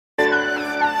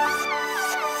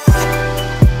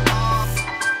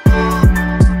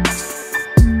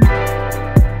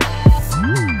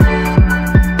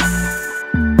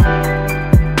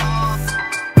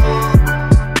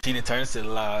Turner said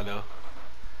loud though.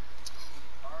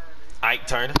 Ike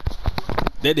Turner.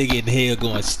 That nigga in hell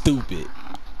going stupid.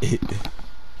 he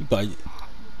probably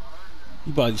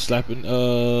slapping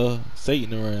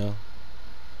Satan around.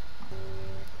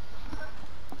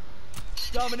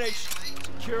 Domination.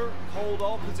 Secure, hold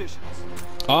all positions.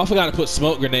 Oh, I forgot to put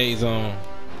smoke grenades on.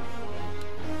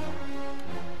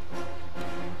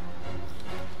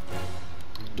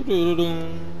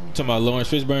 To my Lawrence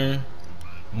Fishburne,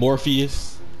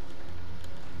 Morpheus.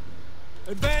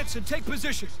 Advance and take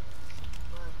position.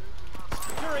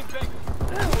 Securing Baker.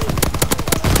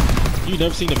 You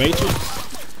never seen The Matrix?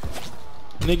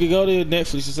 Nigga, go to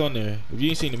Netflix, it's on there. If you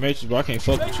ain't seen The Matrix, bro, I can't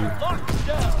fuck with you.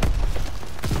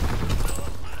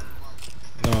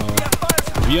 No.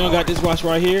 If you don't got this watch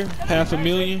right here,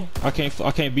 $500,000,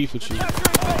 I can't beef with you.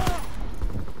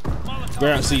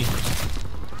 Grab C.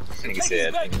 Nigga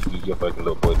said, your fucking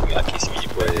little boy, I can't see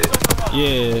your boy.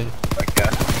 Yeah.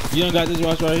 You don't got this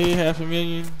watch right here,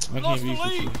 $500,000, I can't beef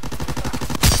with you.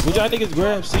 Would y'all niggas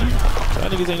grab C? Y'all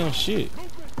niggas ain't no shit.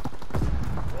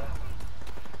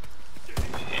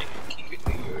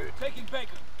 Taking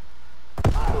Baker.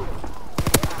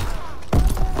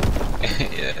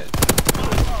 Yeah.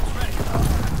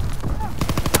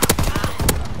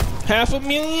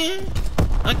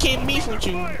 $500,000? I can't beef with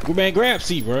you. Well, man, grab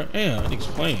C, bro. Damn, niggas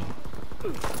playing.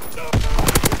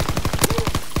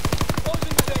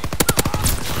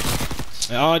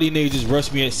 And all these niggas just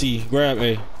rush me at C. Grab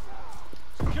A.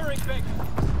 Securing Baker.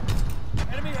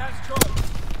 Enemy has charge.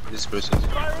 This person.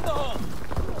 Fire in the hole.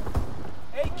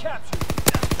 A captured.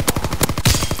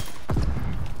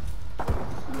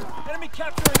 Enemy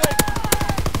capturing A.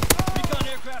 Recon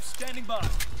aircraft standing by.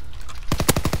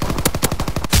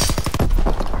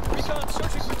 Recon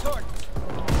searching for targets.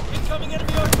 Incoming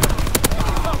enemy artillery.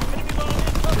 Enemy bomb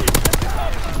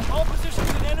incoming. All positions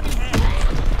in enemy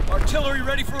hands. Artillery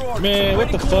ready for orders. Man,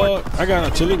 what the fuck? I got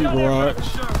an artillery barrage.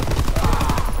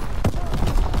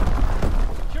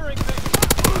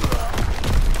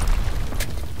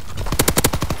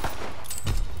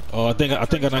 Oh, I think I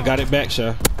done got it back,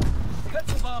 Sha.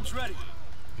 Pencil bombs ready.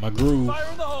 My groove. Fire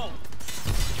in the hole.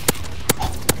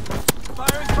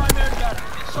 Firing primary data.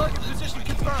 Target position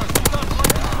confirmed. Recon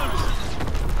flight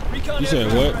concluded. Recon You said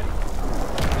what? ready.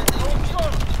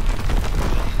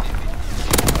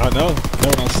 I know. That's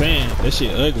what I'm saying. That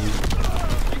shit ugly.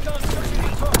 Recon searching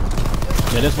for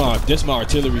target. Yeah, that's my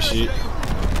artillery shit.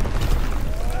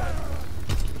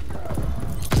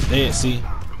 Dead, see.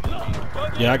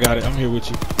 Yeah, I got it. I'm here with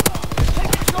you.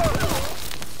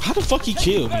 How the fuck he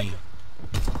killed me?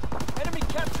 Enemy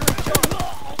capturing Charlie.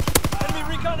 Enemy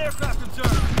recon aircraft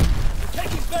observed. They're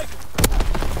taking Baker.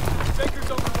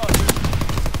 Baker's overrun.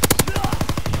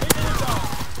 Baker is on.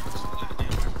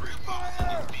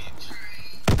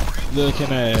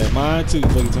 Looking at mine too.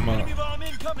 Fuck it, tomorrow. Enemy bomb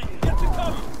incoming. Get to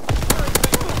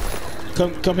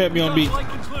cover. Come help me on B. Flight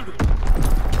concluded.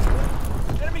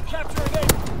 Enemy capturing A.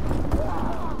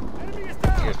 Enemy is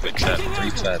down. Here's big trap,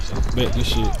 3 traps. Bet this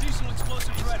shit. Diesel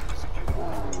explosives ready.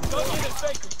 Gun unit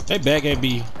Baker. They back at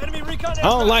B. Enemy recon I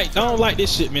don't like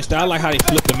this shit, mister. I like how they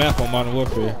flip the map on Modern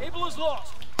Warfare. Able is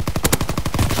lost.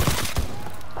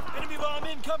 Enemy bomb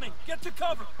incoming. Get to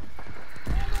cover.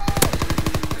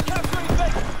 Capturing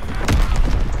Baker.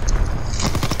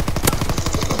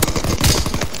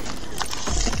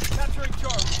 Capturing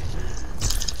Charlie.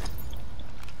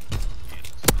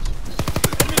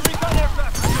 Enemy recon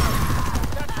aircraft secured.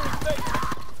 Capturing Baker.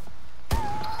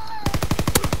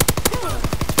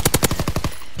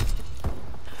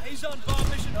 Azon bomb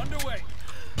mission underway.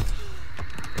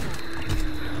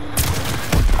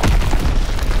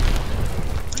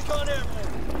 Recon airborne.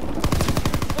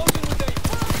 Closing with A.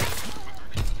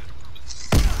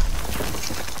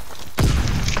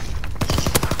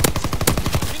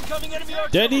 Incoming enemy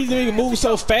That artillery. these niggas move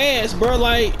so fast, bro.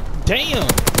 Like, damn.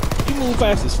 You move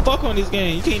fast as fuck on this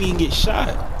game. You can't even get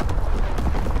shot.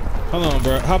 Hold on,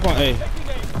 bro. Hop on A. Taking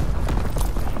aim.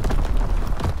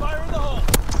 Fire in the hole.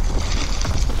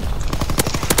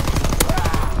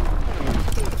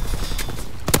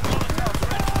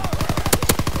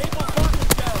 Able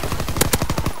targets down.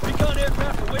 Recon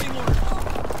aircraft awaiting orders.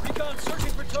 Recon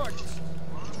searching for targets.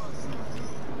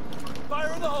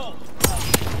 Fire in the hole.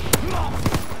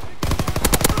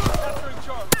 Capturing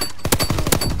Charlie.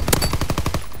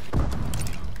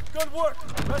 Good work.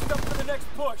 Rest up for the next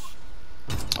push.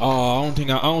 Oh,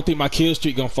 I don't think my kill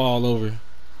streak gonna fall over.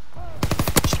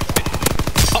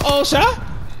 Uh-oh, shot.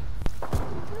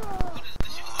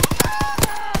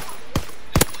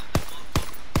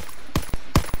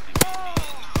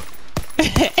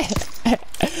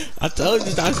 I told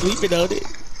you stop sleeping on it.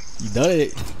 You know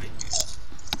it.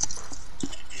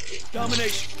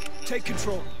 Domination. Take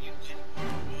control.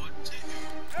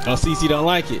 Oh, CC don't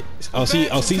like it. Oh,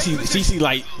 CC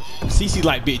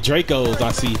like big Dracos.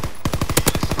 I see.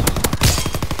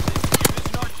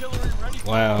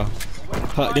 Wow,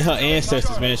 they're her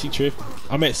ancestors, man. She tripping.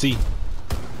 I'm at C.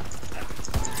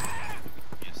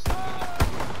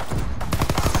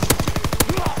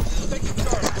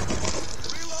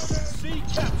 C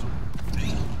captured.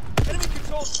 Enemy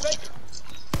controls Baker.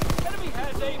 Enemy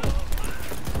has aim.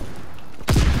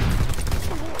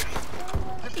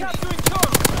 They're capturing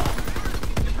Charlie.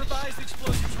 Improvised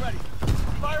explosives ready.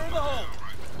 Fire in the hole.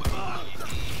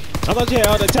 I thought you had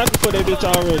all the tactics for that bitch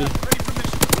already.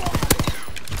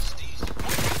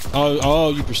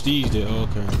 Oh, you prestiged it. Oh,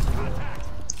 okay.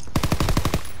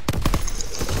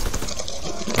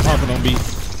 Harping on B.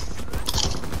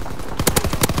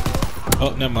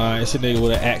 Oh, never mind. It's a nigga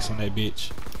with an axe on that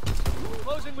bitch.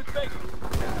 Closing with Baker.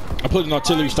 I put an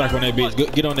artillery strike on that bitch.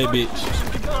 Get on that bitch.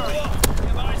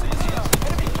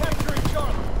 Enemy capturing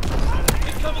Charlie.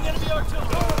 Incoming enemy artillery.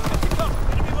 Get to cover.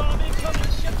 Enemy bomb incoming.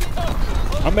 Get to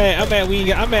cover. I'm mad we ain't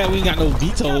got no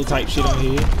veto type shit on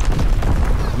here.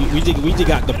 We just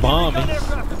got the bombing.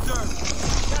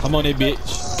 I'm on that bitch.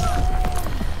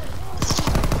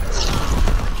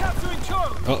 Capturing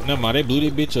Charlie. Oh, never mind. They blew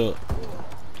that bitch up.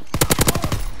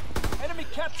 Enemy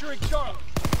capturing Charlie.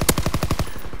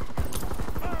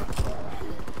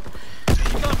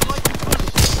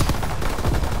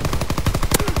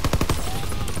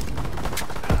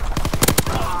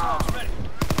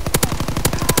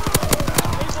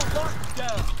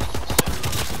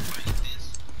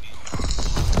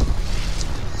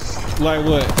 Like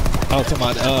what? Oh, talking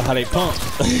about how they pump.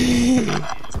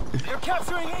 They're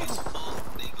capturing Able.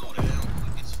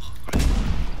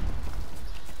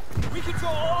 We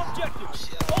control all objectives.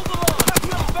 Hold the line.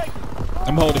 Capturing Baker.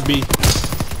 I'm holding B.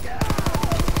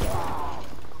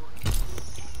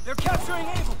 They're capturing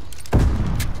Able.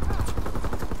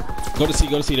 Go to C.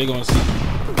 They're going to C.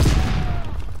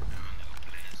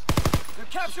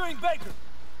 They're capturing Baker.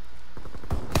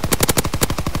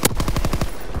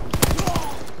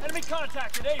 Enemy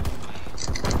contacted Able.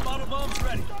 Bottle bombs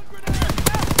ready.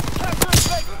 Capturing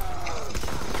Baker.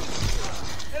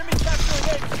 Enemy capturing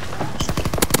Able.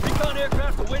 Recon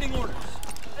aircraft awaiting orders.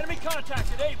 Enemy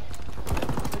contacted Able.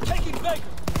 They're taking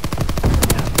Baker.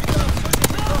 Recon searching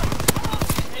for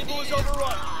targets. Able is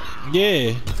overrun.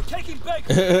 Yeah. They're taking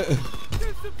Baker. They're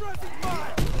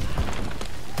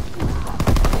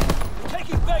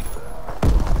taking Baker.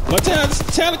 But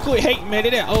tell the quit hating, man. They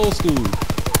that old school.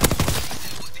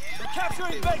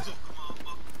 Capturing Baker.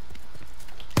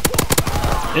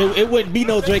 It wouldn't be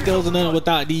no Dracos or nothing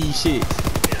without these shits.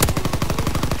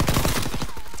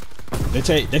 They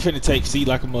finna take C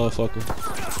like a motherfucker.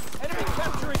 Enemy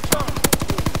capturing Charlie.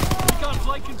 Recon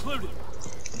flight concluded.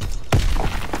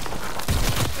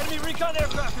 Enemy recon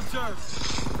aircraft observed.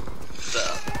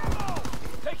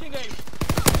 Taking aim.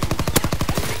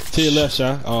 To your left,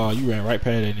 shot. Oh, you ran right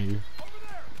past that nigga.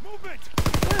 Movement.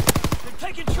 They're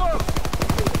taking Charlie.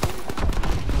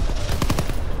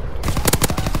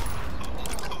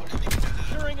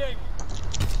 Securing aim.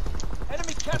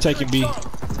 Enemy capturing I'm taking B. Charlie.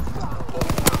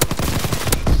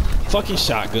 Fucking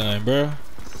shotgun, bro.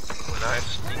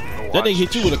 Nice. That nigga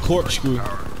hit you with a corkscrew.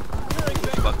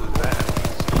 Fuck was that?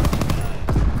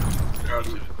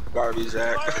 Barbie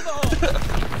Zach. Fire in the hole.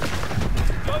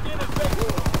 Dug in and Baker.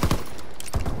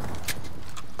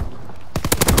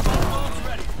 Bombs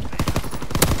ready.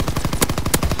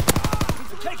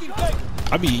 They're taking Baker.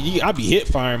 I be hit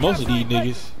firing most of these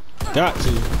niggas. Got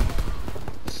to.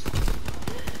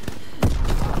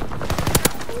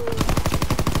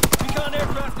 Recon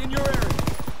aircraft in your area.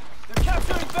 They're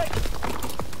capturing Baker.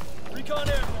 Recon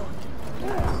airborne.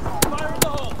 Fire in the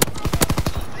hole.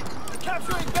 They're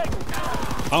capturing Baker.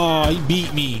 Oh, he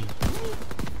beat me.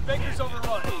 Baker's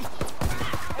overrun.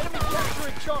 Enemy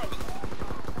capturing Charlie.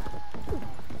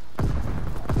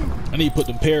 I need to put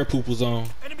them parapoopers on.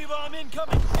 Enemy bomb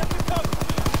incoming. Get to cover.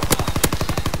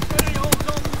 Enemy holds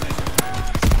on position.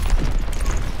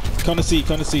 Come to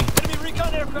C. Enemy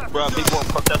recon aircraft. Bro, people were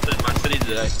fucked up in my city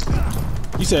today.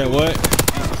 You said what?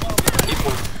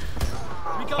 People.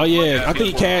 Oh yeah, I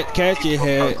think Casket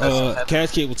had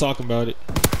Casket was talking about it.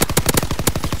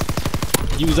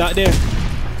 You was out there?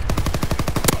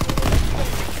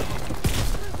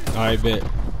 Alright, bet.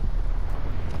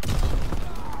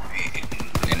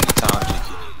 In the town.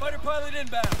 Fighter pilot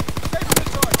inbound. Taking the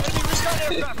charge. Enemy recon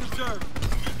aircraft observed.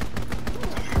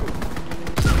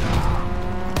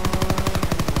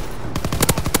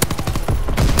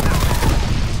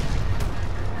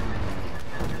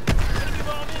 Enemy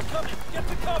bomb incoming. Get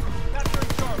to cover.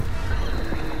 Capturing Charlie.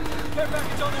 Care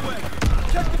package on the way.